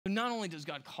But not only does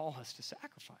God call us to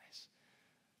sacrifice,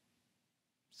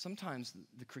 sometimes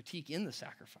the critique in the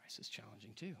sacrifice is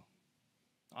challenging too.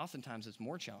 Oftentimes it's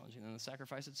more challenging than the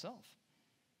sacrifice itself.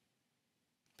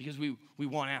 Because we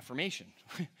want affirmation.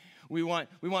 we want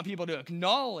people to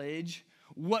acknowledge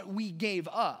what we gave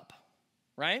up,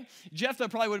 right? Jephthah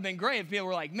probably would have been great if people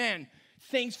were like, man,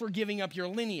 thanks for giving up your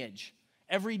lineage.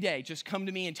 Every day, just come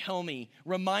to me and tell me,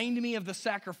 remind me of the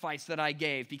sacrifice that I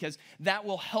gave, because that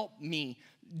will help me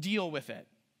deal with it.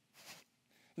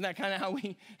 Isn't that kind of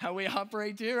how we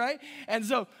operate too, right? And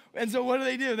so what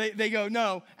do? They go,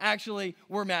 no, actually,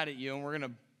 we're mad at you, and we're going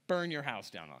to burn your house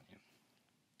down on you.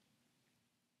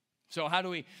 So how do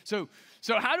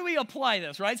we apply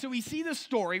this, right? So we see this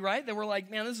story, right? That we're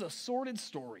like, man, this is a sordid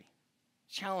story,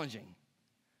 challenging.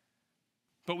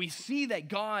 But we see that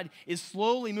God is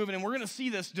slowly moving, and we're going to see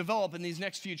this develop in these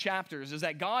next few chapters, is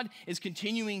that God is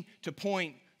continuing to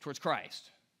point towards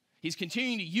Christ. He's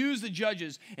continuing to use the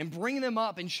judges and bring them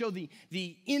up and show the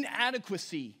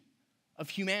inadequacy of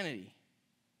humanity.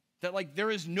 That like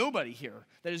there is nobody here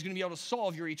that is going to be able to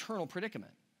solve your eternal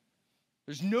predicament.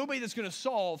 There's nobody that's going to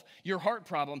solve your heart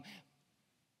problem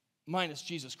minus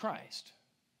Jesus Christ.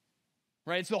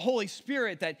 Right? It's the Holy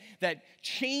Spirit that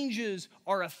changes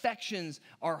our affections,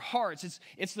 our hearts.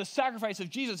 It's the sacrifice of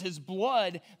Jesus, his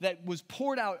blood that was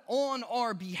poured out on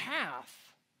our behalf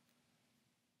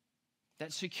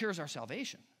that secures our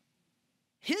salvation.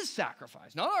 His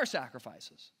sacrifice, not our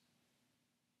sacrifices.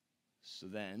 So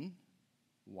then,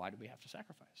 why do we have to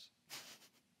sacrifice?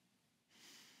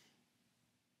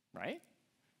 Right?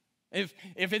 If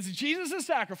it's Jesus'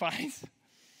 sacrifice,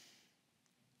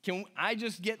 can I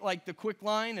just get like the quick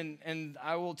line and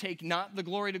I will take not the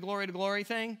glory to glory to glory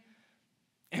thing,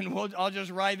 and I'll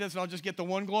just ride this and I'll just get the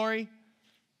one glory,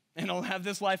 and I'll have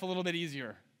this life a little bit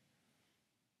easier?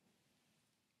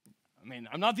 I mean,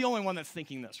 I'm not the only one that's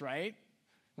thinking this, right?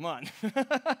 Come on.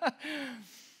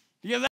 Because